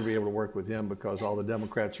 you'll never be able to work with him because all the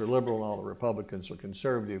Democrats are liberal and all the Republicans are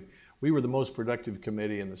conservative. We were the most productive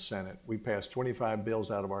committee in the Senate. We passed 25 bills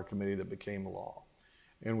out of our committee that became law.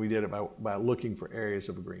 And we did it by looking for areas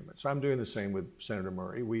of agreement. So I'm doing the same with Senator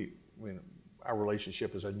Murray. Our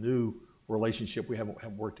relationship is a new relationship. We haven't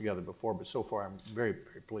worked together before, but so far I'm very,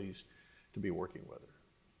 very pleased to be working with her.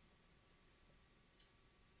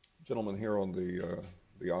 Gentleman here on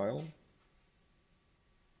the aisle.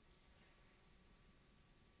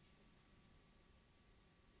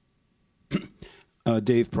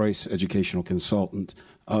 Dave Price, educational consultant.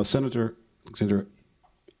 Senator Alexander,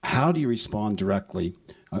 how do you respond directly?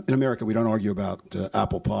 In America, we don't argue about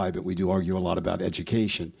apple pie, but we do argue a lot about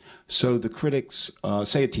education. So the critics,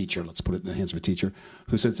 say a teacher, let's put it in the hands of a teacher,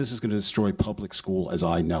 who says this is going to destroy public school as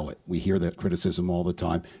I know it. We hear that criticism all the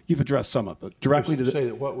time. You've addressed some of it. Directly to the... Say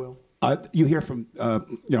that what, Will? You hear from a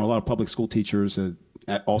lot of public school teachers,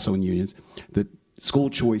 also in unions, that school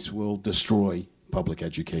choice will destroy public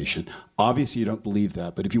education. Obviously, you don't believe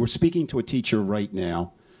that, but if you were speaking to a teacher right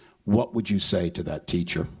now, what would you say to that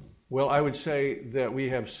teacher? Well, I would say that we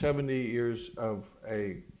have 70 years of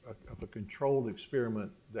a controlled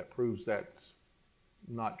experiment that proves that's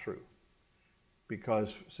not true.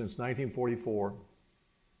 Because since 1944,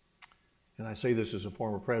 and I say this as a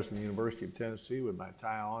former president of the University of Tennessee with my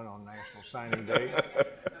tie on National Signing Day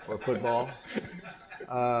for football,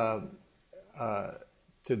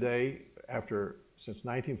 today, since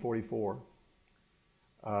 1944,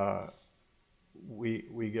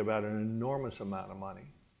 we give out an enormous amount of money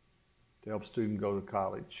to help students go to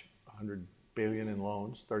college. $100 billion in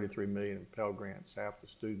loans, $33 million in Pell Grants. Half the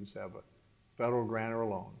students have a federal grant or a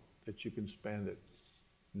loan that you can spend at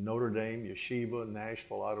Notre Dame, Yeshiva,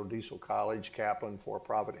 Nashville Auto Diesel College, Kaplan,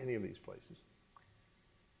 for-profit, any of these places,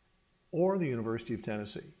 or the University of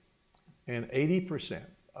Tennessee. And 80%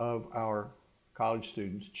 of our college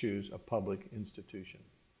students choose a public institution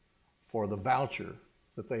for the voucher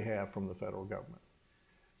that they have from the federal government.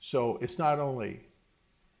 So it's not only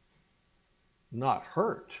not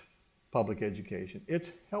hurt public education, it's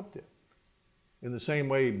helped it. In the same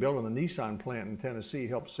way building the Nissan plant in Tennessee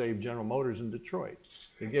helped save General Motors in Detroit.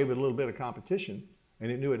 It gave it a little bit of competition, and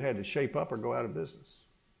it knew it had to shape up or go out of business.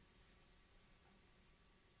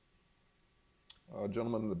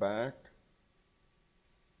 Gentleman in the back.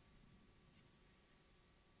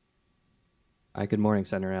 Hi, good morning,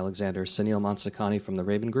 Senator Alexander. Sunil Mansakani from the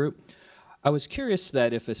Raven Group. I was curious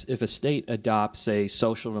that if a state adopts, say,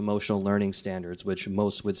 social and emotional learning standards, which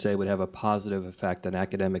most would say would have a positive effect on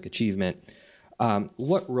academic achievement,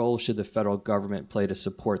 what role should the federal government play to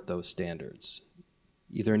support those standards,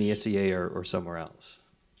 either in ECCI or somewhere else?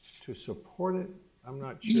 To support it? I'm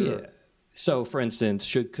not sure. Yeah. So, for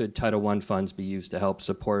instance, could Title I funds be used to help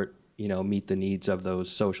support, meet the needs of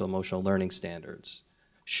those social emotional learning standards?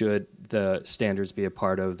 Should the standards be a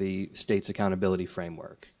part of the state's accountability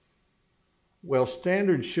framework? Well,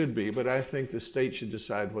 standards should be, but I think the state should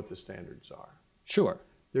decide what the standards are. Sure.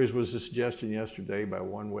 There was a suggestion yesterday by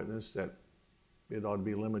one witness that it ought to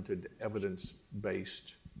be limited to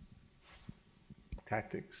evidence-based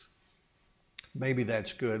tactics. Maybe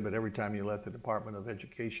that's good, but every time you let the Department of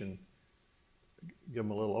Education give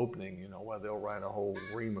them a little opening, they'll write a whole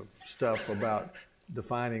ream of stuff about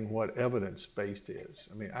defining what evidence-based is.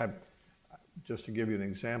 I mean, just to give you an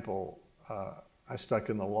example, I stuck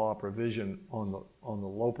in the law provision on the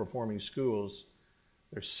low-performing schools.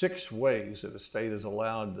 There's 6 ways that a state is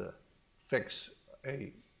allowed to fix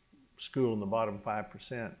a school in the bottom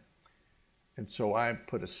 5%. And so I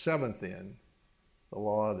put a 7th in the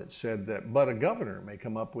law that said that, but a governor may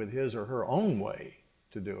come up with his or her own way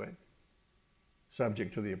to do it,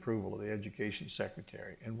 subject to the approval of the education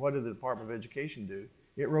secretary. And what did the Department of Education do?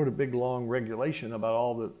 It wrote a big, long regulation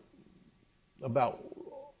about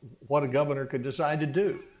what a governor could decide to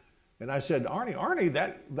do. And I said, Arnie,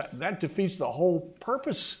 that defeats the whole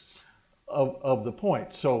purpose of the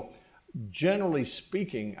point. So generally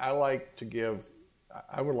speaking, I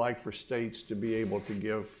would like for states to be able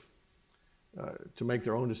to to make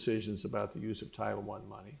their own decisions about the use of Title I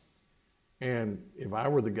money. And if I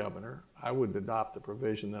were the governor, I would adopt the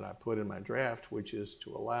provision that I put in my draft, which is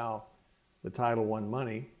to allow the Title I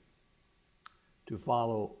money to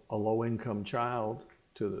follow a low-income child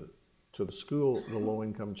to the school the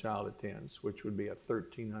low-income child attends, which would be a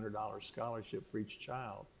 $1,300 scholarship for each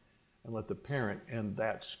child. and let the parent and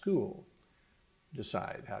that school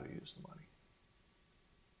decide how to use the money.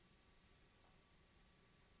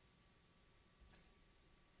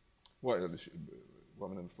 What,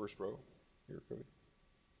 woman in the first row here, Cody?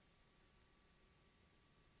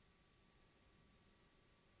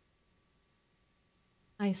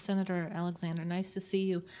 Hi, Senator Alexander. Nice to see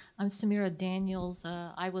you. I'm Samira Daniels.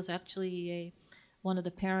 I was actually one of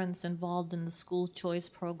the parents involved in the school choice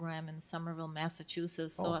program in Somerville,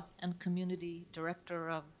 Massachusetts, and community director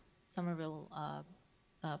of Somerville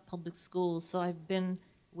Public Schools. So I've been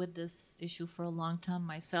with this issue for a long time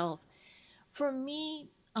myself. For me,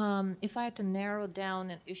 if I had to narrow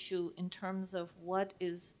down an issue in terms of what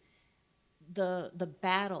is the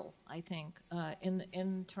battle, I think,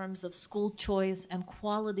 in terms of school choice and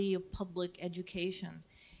quality of public education,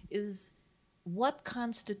 is what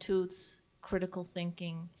constitutes critical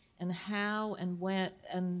thinking, and how and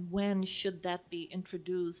when should that be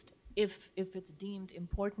introduced if it's deemed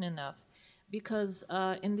important enough? Because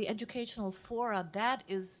in the educational fora, that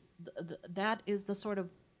is the sort of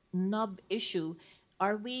nub issue.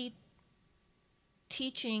 Are we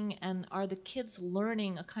teaching, and are the kids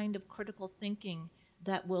learning a kind of critical thinking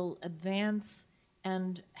that will advance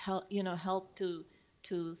and help to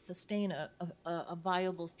sustain a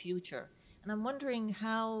viable future? And I'm wondering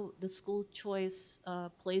how the school choice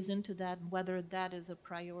plays into that, and whether that is a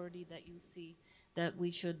priority that you see that we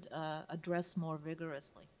should address more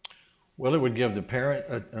vigorously. Well, it would give the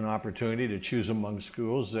parent an opportunity to choose among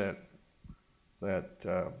schools that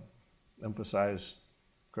emphasize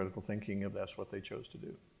critical thinking, if that's what they chose to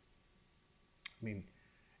do. I mean,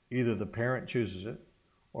 either the parent chooses it,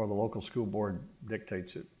 or the local school board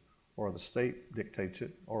dictates it, or the state dictates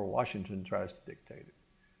it, or Washington tries to dictate it.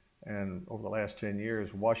 And over the last 10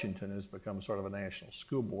 years, Washington has become sort of a national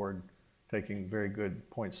school board, taking very good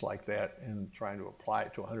points like that and trying to apply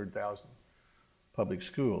it to 100,000 public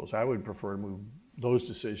schools. I would prefer to move those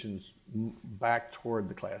decisions back toward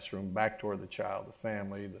the classroom, back toward the child, the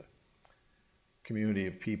family, the community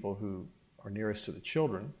of people who are nearest to the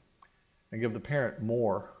children, and give the parent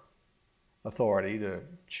more authority to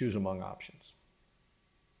choose among options.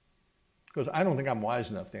 Because I don't think I'm wise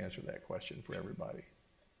enough to answer that question for everybody.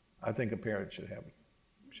 I think a parent should have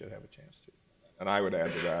a chance to. And I would add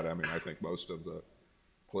to that, I mean, I think most of the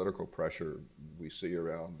political pressure we see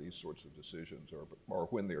around these sorts of decisions are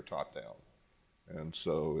when they're top down. And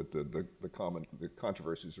so the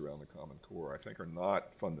controversies around the Common Core, I think, are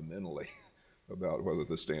not fundamentally about whether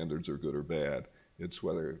the standards are good or bad. It's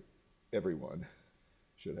whether everyone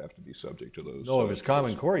should have to be subject to those. No, if it's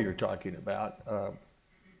Common Core you're talking about,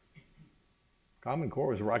 Common Core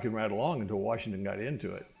was rocking right along until Washington got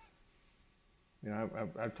into it. You know,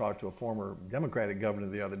 I talked to a former Democratic governor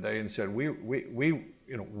the other day and said, he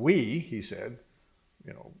said,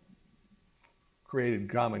 created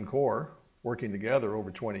Common Core, working together over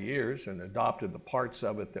 20 years, and adopted the parts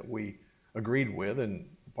of it that we agreed with, and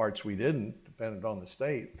the parts we didn't, depended on the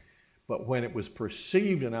state. But when it was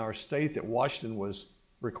perceived in our state that Washington was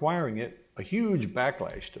requiring it, a huge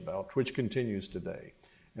backlash developed, which continues today.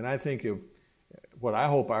 And I think what I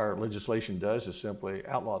hope our legislation does is simply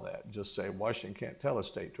outlaw that. Just say Washington can't tell a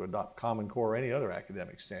state to adopt Common Core or any other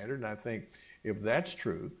academic standard. And I think if that's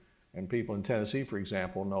true, and people in Tennessee, for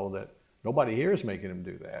example, know that nobody here is making them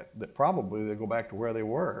do that, that probably they go back to where they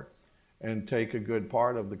were and take a good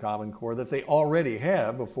part of the Common Core that they already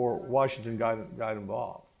have before Washington got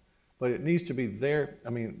involved. But it needs to be there.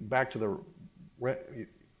 I mean, back to the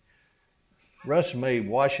Russ may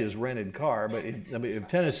wash his rented car, but if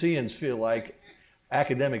Tennesseans feel like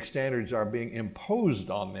academic standards are being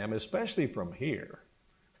imposed on them, especially from here,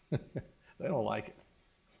 they don't like it.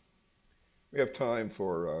 We have time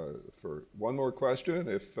for one more question.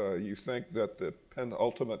 If you think that the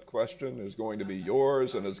penultimate question is going to be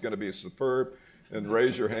yours and is going to be superb, then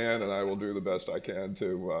raise your hand and I will do the best I can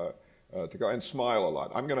to go and smile a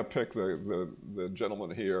lot. I'm going to pick the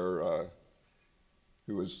gentleman here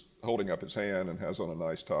who is holding up his hand and has on a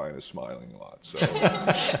nice tie and is smiling a lot. So,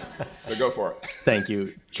 so go for it. Thank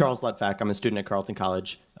you. Charles Lutvack. I'm a student at Carleton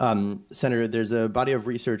College. Senator, there's a body of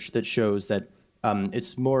research that shows that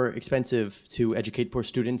it's more expensive to educate poor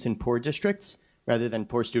students in poor districts rather than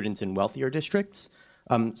poor students in wealthier districts.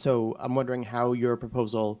 So I'm wondering how your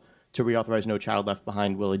proposal to reauthorize No Child Left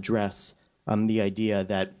Behind will address the idea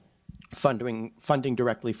that funding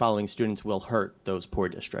directly following students will hurt those poor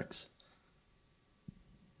districts.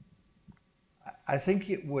 I think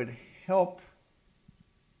it would help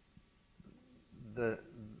the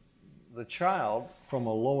child from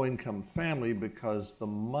a low-income family because the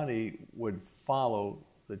money would follow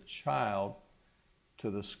the child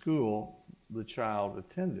to the school the child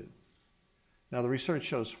attended. Now the research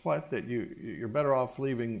shows what? That you're better off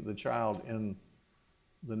leaving the child in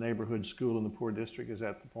the neighborhood school in the poor district. Is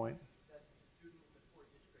that the point? That the student in the poor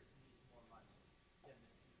district needs more money than the student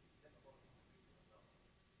than the local student in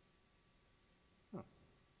the local.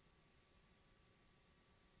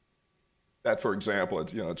 That, for example,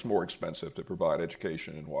 it's more expensive to provide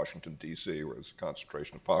education in Washington, D.C., where there's a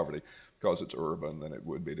concentration of poverty, because it's urban, than it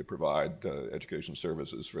would be to provide education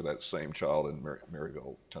services for that same child in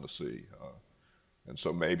Maryville, Tennessee. And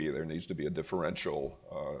so maybe there needs to be a differential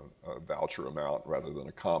voucher amount rather than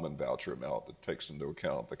a common voucher amount that takes into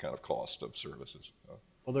account the kind of cost of services.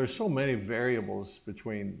 Well, there's so many variables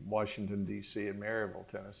between Washington, D.C. and Maryville,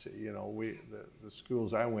 Tennessee. You know, the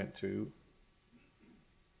schools I went to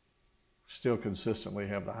still consistently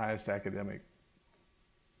have the highest academic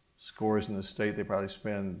scores in the state. They probably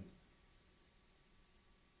spend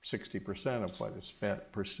 60% of what is spent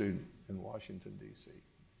per student in Washington, D.C.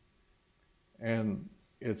 And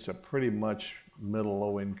it's a pretty much middle,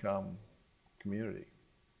 low-income community.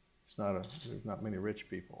 There's not many rich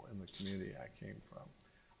people in the community I came from.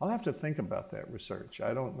 I'll have to think about that research.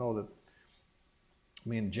 I don't know that,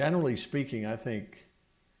 generally speaking, I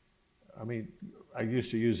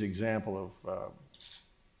used to use the example of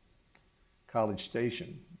College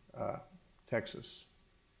Station, Texas,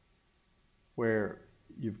 where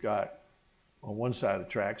you've got, on one side of the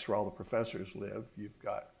tracks where all the professors live, you've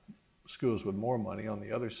got schools with more money. On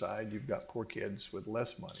the other side, you've got poor kids with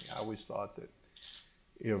less money. I always thought that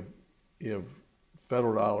if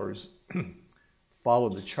federal dollars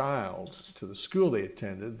followed the child to the school they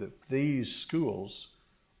attended, that these schools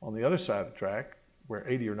on the other side of the track, where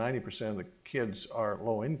 80 or 90% of the kids are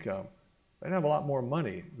low income, they'd have a lot more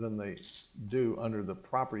money than they do under the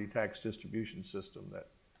property tax distribution system that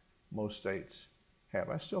most states have.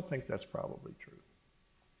 I still think that's probably true.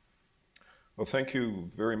 Well, thank you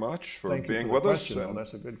very much for being with us.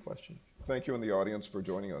 That's a good question. Thank you in the audience for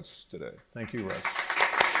joining us today. Thank you, Russ.